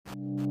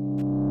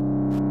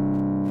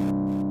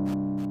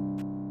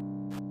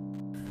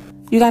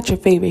You got your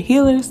favorite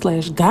healer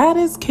 /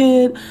 goddess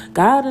kid,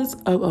 goddess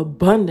of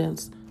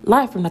abundance,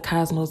 live from the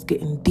cosmos,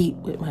 getting deep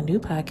with my new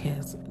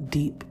podcast,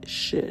 Deep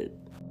Shit.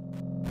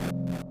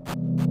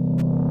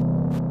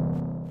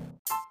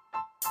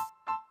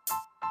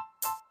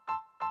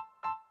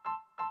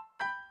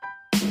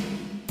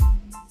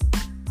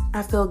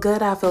 I feel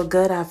good, I feel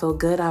good, I feel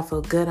good, I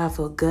feel good, I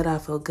feel good, I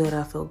feel good,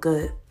 I feel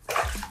good.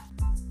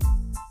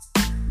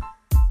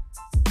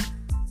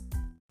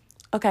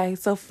 Okay,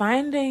 so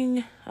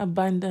finding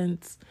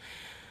abundance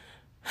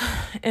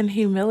and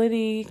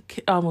humility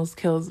almost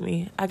kills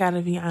me. I gotta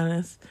be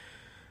honest.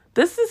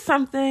 This is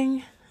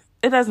something,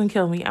 it doesn't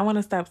kill me. I want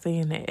to stop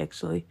saying that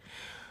actually.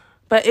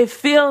 But it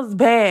feels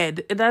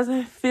bad. It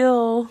doesn't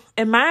feel,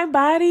 in my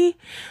body,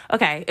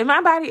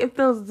 it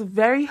feels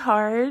very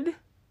hard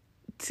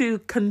to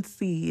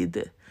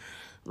concede.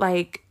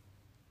 Like,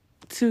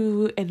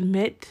 to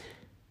admit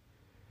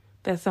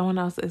that someone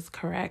else is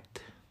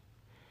correct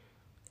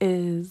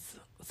is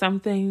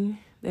something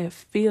that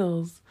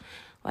feels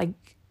like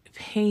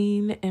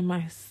pain in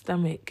my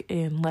stomach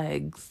and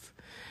legs.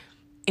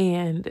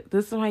 And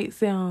this might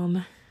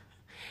sound,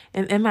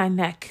 and in my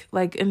neck,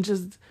 like in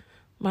just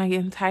my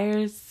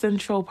entire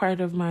central part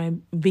of my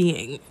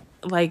being.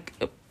 Like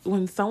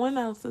when someone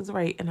else is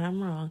right and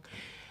I'm wrong,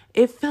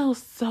 it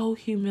feels so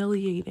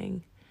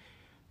humiliating.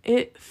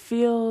 It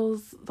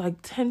feels like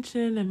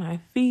tension in my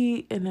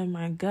feet and in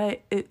my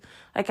gut.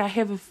 Like I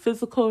have a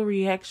physical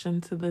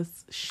reaction to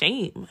this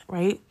shame,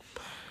 right?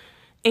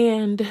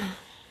 And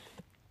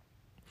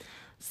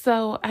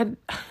so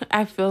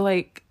I feel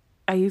like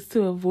I used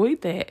to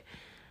avoid that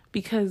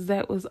because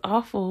that was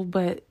awful,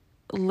 but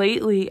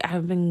lately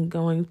I've been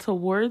going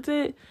towards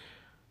it.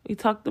 We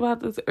talked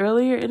about this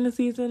earlier in the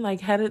season, like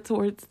headed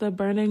towards the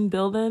burning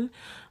building,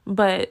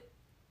 but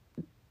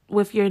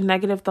with your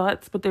negative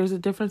thoughts. But there's a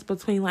difference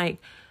between like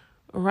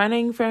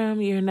running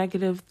from your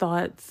negative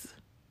thoughts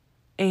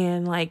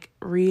and like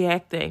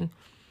reacting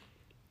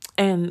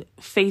and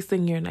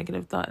facing your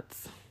negative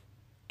thoughts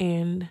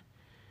and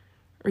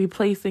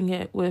replacing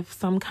it with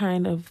some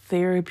kind of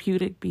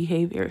therapeutic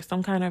behavior,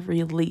 some kind of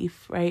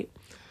relief, right?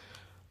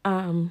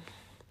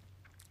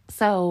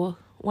 So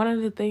one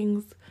of the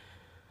things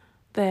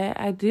that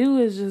I do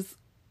is just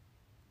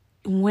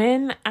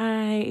when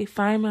I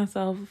find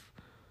myself,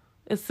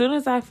 as soon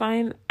as I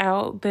find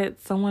out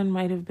that someone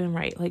might have been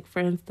right, like for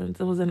instance,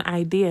 it was an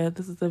idea.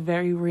 This is a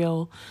very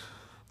real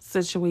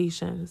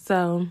situation.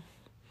 So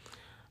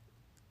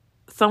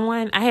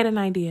I had an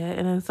idea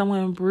and then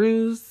someone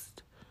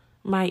bruised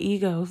my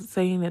ego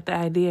saying that the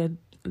idea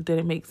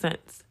didn't make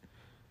sense.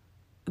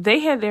 They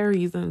had their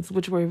reasons,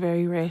 which were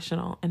very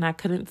rational, and I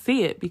couldn't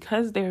see it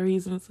because their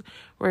reasons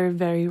were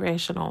very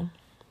rational.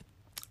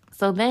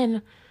 So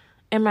then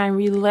in my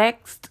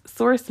relaxed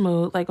source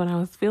mode, like when I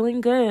was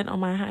feeling good on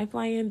my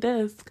high-flying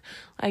disc,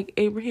 like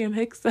Abraham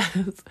Hicks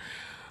says,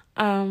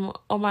 on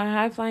my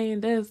high-flying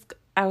disc,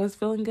 I was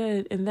feeling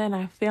good. And then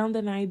I found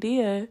an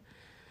idea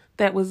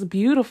that was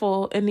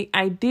beautiful, and the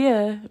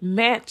idea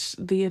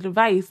matched the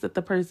advice that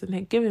the person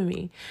had given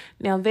me.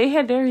 Now, they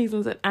had their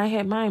reasons and I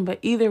had mine, but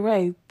either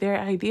way, their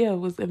idea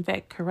was in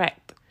fact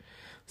correct.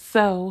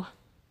 So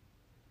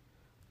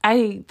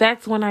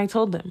that's when I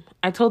told them.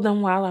 I told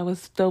them while I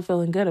was still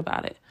feeling good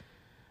about it.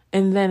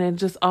 And then it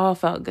just all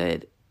felt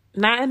good.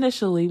 Not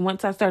initially,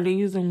 once I started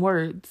using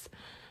words.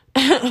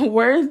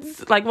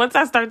 Words, like once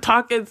I start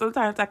talking,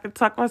 sometimes I can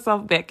talk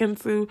myself back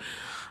into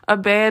a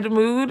bad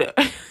mood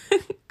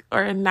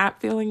or a not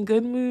feeling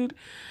good mood.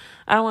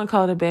 I don't want to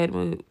call it a bad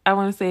mood. I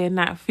want to say a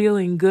not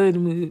feeling good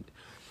mood.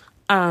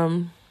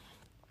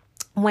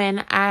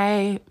 When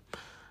I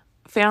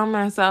found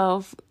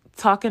myself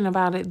talking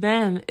about it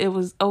then, it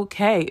was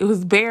okay. It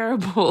was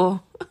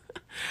bearable.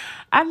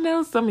 I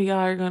know some of y'all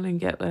are going to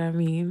get what I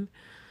mean.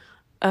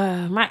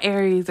 My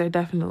Aries are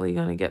definitely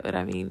going to get what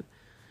I mean.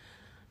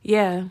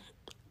 Yeah.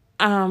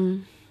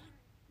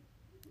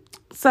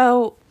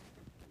 So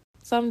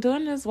I'm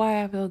doing this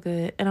why I feel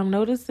good. And I'm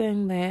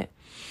noticing that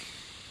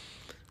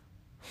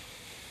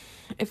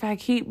if I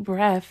keep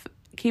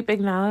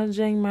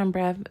acknowledging my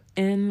breath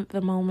in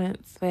the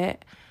moments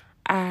that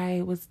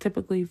I was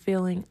typically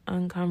feeling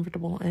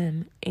uncomfortable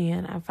in,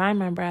 and I find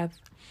my breath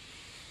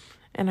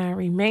and I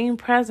remain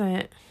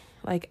present,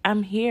 like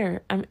I'm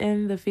here. I'm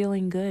in the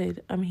feeling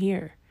good. I'm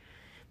here.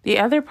 The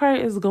other part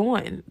is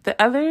going. The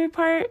other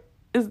part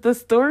is the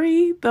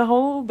story, the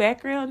whole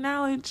background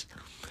knowledge.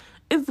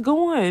 It's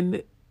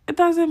going.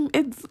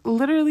 It's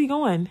literally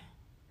going.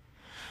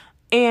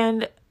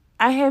 And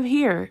I have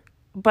here.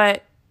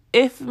 But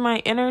if my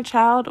inner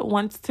child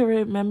wants to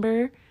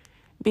remember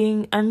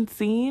being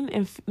unseen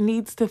and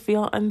needs to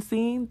feel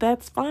unseen,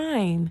 that's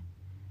fine.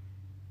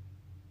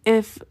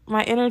 If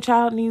my inner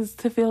child needs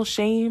to feel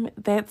shame,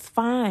 that's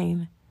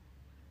fine.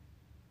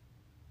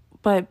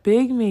 But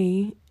big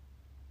me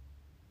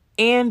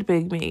and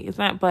big me, it's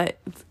not but,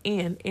 it's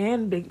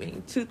and big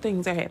me. Two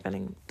things are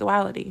happening.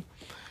 Duality.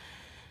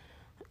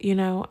 You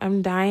know,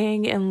 I'm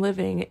dying and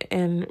living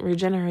and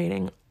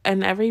regenerating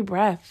and every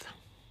breath.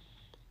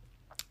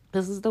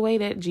 This is the way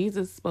that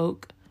Jesus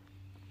spoke.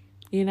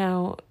 You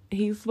know,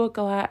 he spoke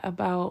a lot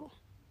about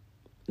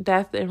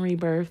death and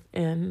rebirth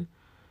and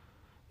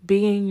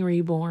being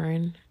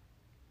reborn.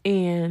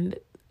 And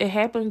it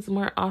happens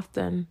more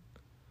often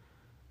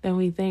than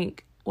we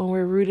think when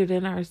we're rooted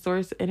in our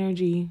source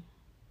energy.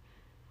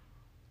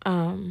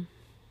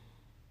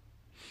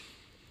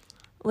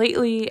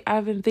 Lately,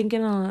 I've been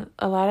thinking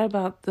a lot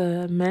about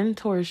the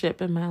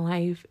mentorship in my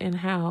life and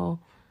how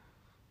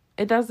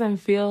it doesn't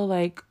feel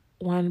like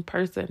one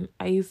person.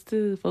 I used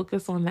to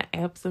focus on the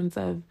absence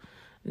of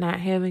not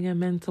having a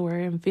mentor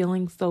and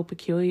feeling so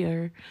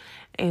peculiar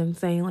and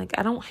saying, like,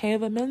 I don't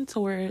have a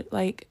mentor,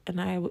 like, and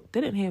I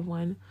didn't have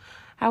one.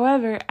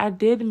 However, I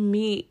did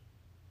meet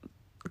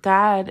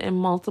God and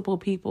multiple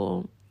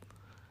people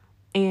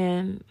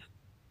and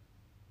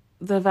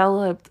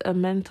developed a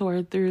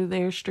mentor through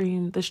their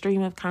stream, the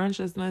stream of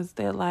consciousness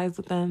that lies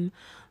within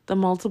the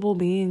multiple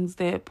beings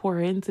that pour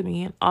into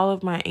me, and all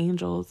of my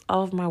angels,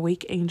 all of my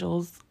wake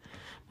angels,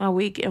 my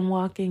wake and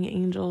walking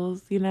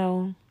angels, you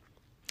know.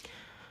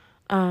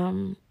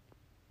 And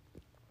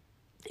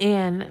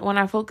when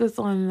I focus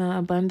on the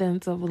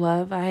abundance of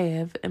love I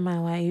have in my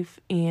life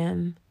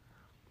and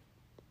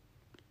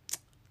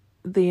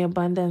the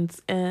abundance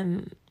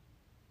and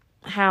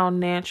how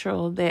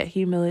natural that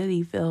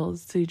humility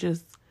feels to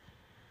just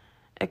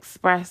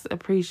express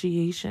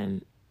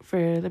appreciation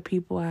for the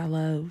people I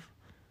love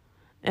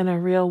in a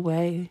real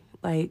way.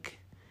 Like,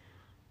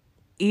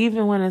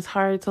 even when it's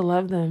hard to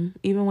love them,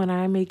 even when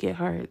I make it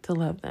hard to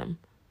love them,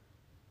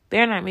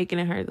 they're not making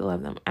it hard to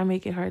love them. I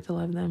make it hard to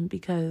love them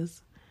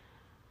because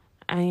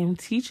I am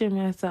teaching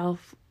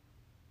myself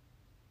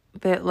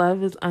that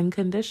love is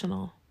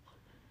unconditional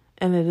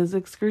and it is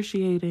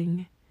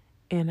excruciating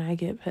and I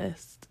get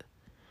pissed.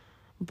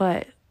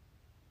 But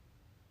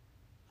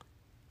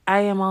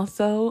I am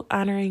also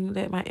honoring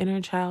that my inner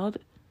child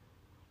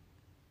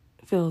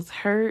feels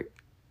hurt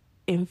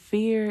and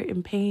fear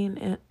and pain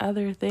and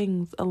other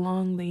things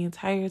along the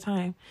entire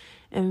time.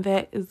 And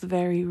that is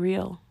very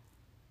real.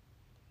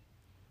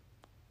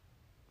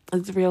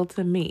 It's real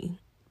to me.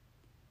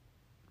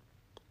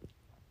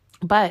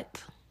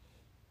 But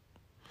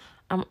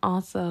I'm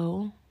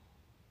also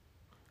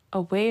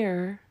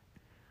aware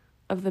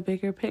of the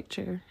bigger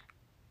picture.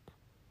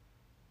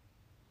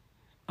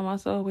 I'm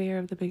also aware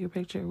of the bigger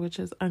picture, which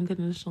is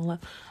unconditional love.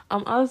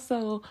 I'm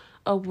also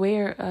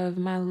aware of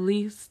my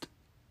least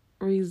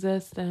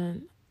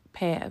resistant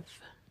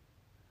path.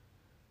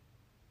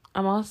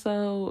 I'm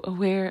also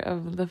aware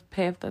of the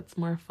path that's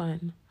more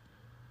fun.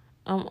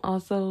 I'm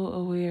also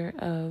aware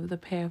of the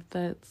path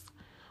that's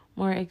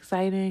more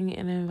exciting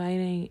and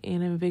inviting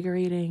and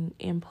invigorating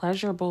and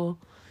pleasurable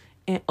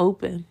and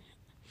open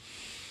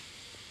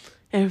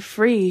and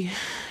free.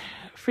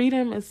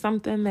 Freedom is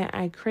something that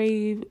I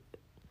crave.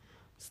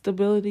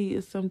 Stability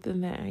is something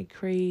that I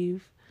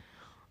crave.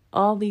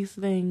 All these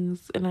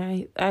things. And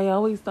I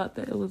always thought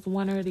that it was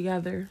one or the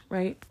other,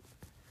 right?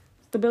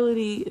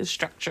 Stability is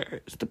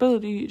structure.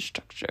 Stability is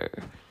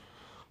structure.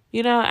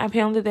 You know, I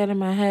pounded that in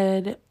my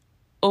head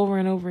over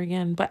and over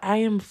again. But I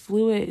am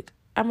fluid.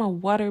 I'm a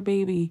water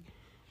baby.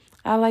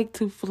 I like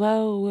to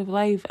flow with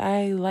life.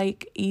 I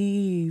like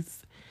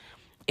ease.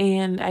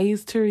 And I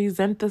used to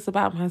resent this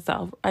about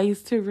myself. I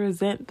used to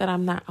resent that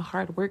I'm not a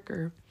hard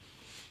worker.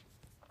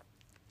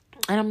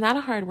 And I'm not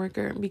a hard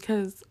worker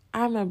because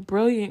I'm a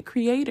brilliant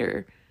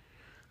creator.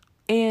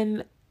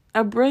 And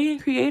a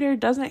brilliant creator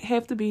doesn't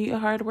have to be a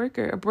hard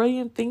worker. A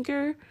brilliant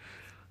thinker,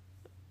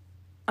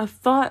 a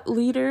thought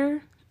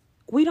leader,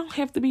 we don't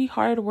have to be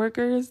hard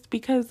workers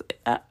because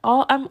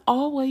I'm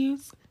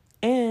always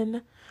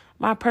in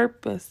my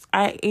purpose.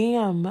 I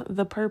am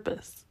the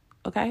purpose.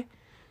 Okay?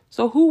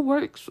 So who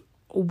works,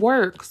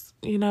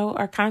 you know,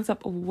 our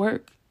concept of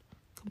work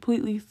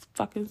completely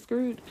fucking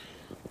screwed.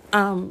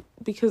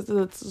 Because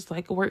it's just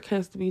like work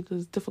has to be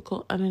this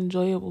difficult,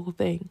 unenjoyable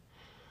thing.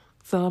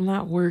 So I'm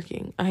not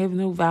working. I have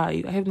no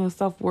value. I have no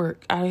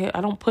self-work. I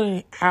don't put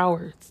in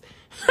hours.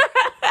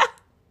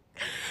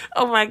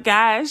 Oh my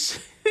gosh.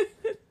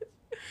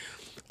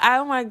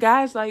 Oh my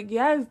gosh. Like,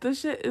 yes,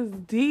 this shit is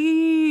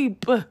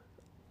deep.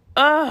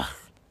 Ugh.